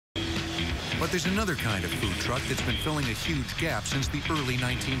But there's another kind of food truck that's been filling a huge gap since the early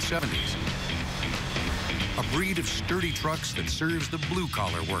 1970s. A breed of sturdy trucks that serves the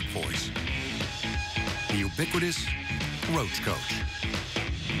blue-collar workforce. The ubiquitous Roach Coach.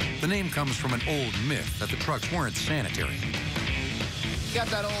 The name comes from an old myth that the trucks weren't sanitary. You got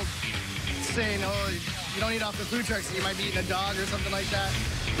that old saying, oh, you don't eat off the food trucks, you might be eating a dog or something like that.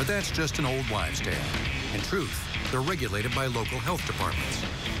 But that's just an old wives' tale. In truth, they're regulated by local health departments.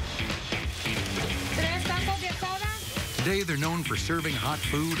 Today, they're known for serving hot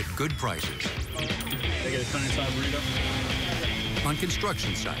food at good prices. They get a sunny-side burrito. On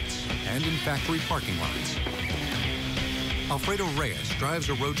construction sites and in factory parking lots. Alfredo Reyes drives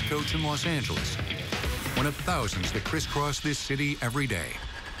a Roach Coach in Los Angeles, one of thousands that crisscross this city every day.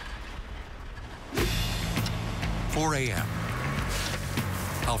 4 a.m.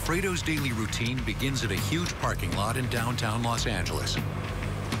 Alfredo's daily routine begins at a huge parking lot in downtown Los Angeles.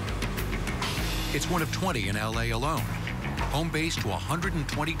 It's one of 20 in LA alone, home base to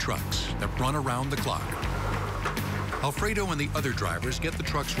 120 trucks that run around the clock. Alfredo and the other drivers get the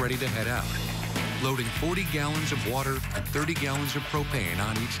trucks ready to head out, loading 40 gallons of water and 30 gallons of propane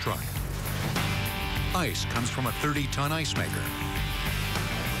on each truck. Ice comes from a 30-ton ice maker.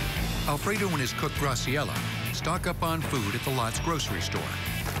 Alfredo and his cook Graciela stock up on food at the lot's grocery store.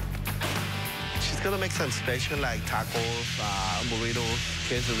 She's gonna make some special like tacos, burritos,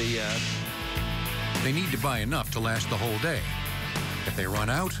 quesadillas. They need to buy enough to last the whole day. If they run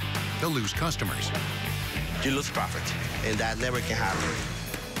out, they'll lose customers. You lose profit, and that never can happen.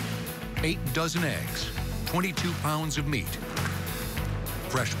 8 dozen eggs, 22 pounds of meat,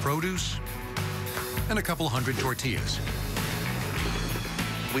 fresh produce, and a couple hundred tortillas.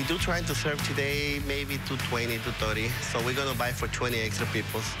 We do try to serve today maybe to 20 to 30, so we're gonna buy for 20 extra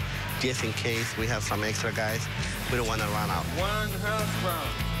people, just in case we have some extra guys. We don't wanna run out. 1 hash brown,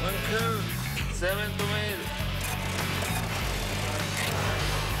 1 carrot, 7 tomatoes.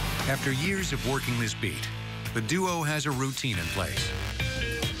 After years of working this beat, the duo has a routine in place.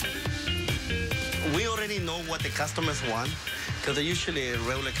 We already know what the customers want, because they're usually a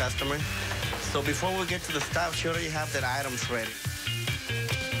regular customer. So before we get to the staff, she already have their items ready.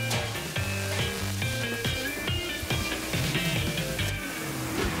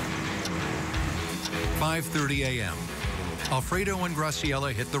 "5:30 a.m. Alfredo and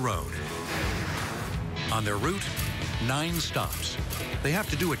Graciela hit the road. On their route, 9 stops. They have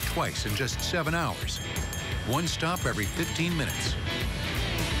to do it twice in just 7 hours. 1 stop every 15 minutes.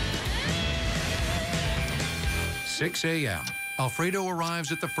 6 a.m. Alfredo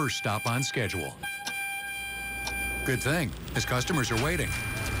arrives at the first stop on schedule. Good thing, his customers are waiting.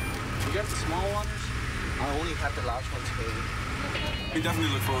 You got the small ones? I only have the large ones here. We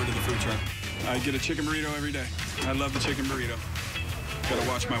definitely look forward to the food truck. I get a chicken burrito every day. I love the chicken burrito. Gotta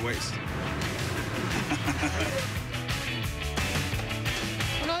watch my waist.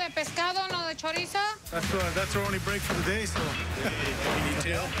 Uno de pescado, uno de chorizo. That's our only break for the day, so.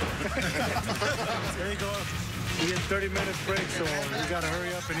 Detail. There you go. We get 30 minutes break, so we gotta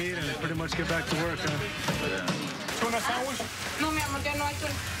hurry up and eat and pretty much get back to work. Tuna sandwich? No, mi amor, ya no hay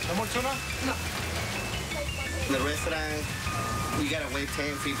tuna. No more tuna? No. In the restaurant, you gotta wait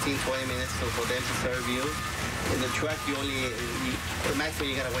 10, 15, 20 minutes for them to serve you. In the truck, the maximum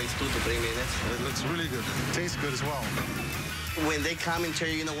you gotta wait 2 to 3 minutes. It looks really good. It tastes good as well. When they come and tell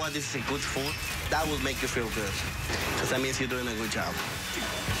you, you know what, this is a good food, that will make you feel good. Because that means you're doing a good job.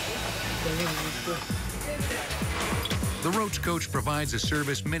 The Roach Coach provides a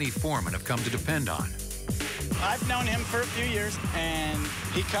service many foremen have come to depend on. I've known him for a few years, and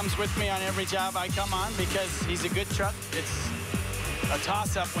he comes with me on every job I come on because he's a good truck. It's a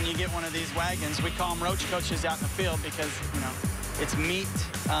toss-up when you get one of these wagons. We call them Roach Coaches out in the field because, you know, it's meat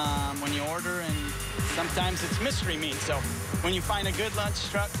when you order, and sometimes it's mystery meat. So when you find a good lunch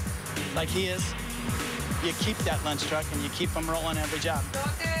truck like he is, you keep that lunch truck and you keep them rolling every job.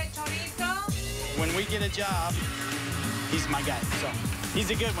 When we get a job, he's my guy. So he's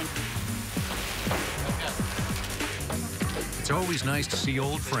a good one. It's always nice to see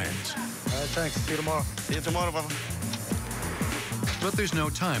old friends. All right, thanks. See you tomorrow. See you tomorrow, Papa. But there's no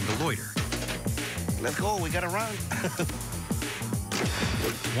time to loiter. Let's go. We gotta run.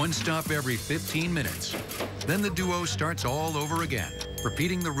 1 stop every 15 minutes. Then the duo starts all over again,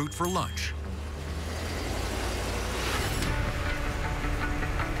 repeating the route for lunch.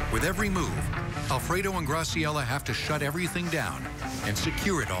 With every move, Alfredo and Graciela have to shut everything down and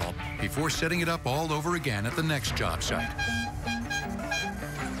secure it all before setting it up all over again at the next job site.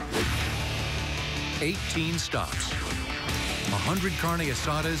 18 stops, 100 carne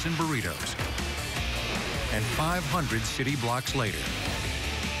asadas and burritos, and 500 city blocks later.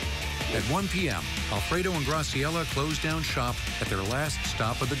 At 1 p.m., Alfredo and Graciela close down shop at their last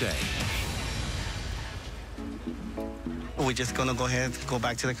stop of the day. We're just gonna go ahead, go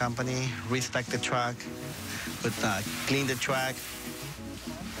back to the company, restock the truck, clean the truck,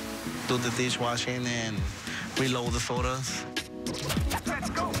 do the dishwashing, and reload the sodas.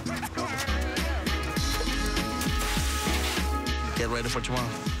 Get ready for tomorrow.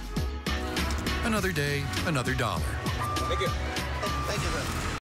 Another day, another dollar. Thank you. Thank you, sir.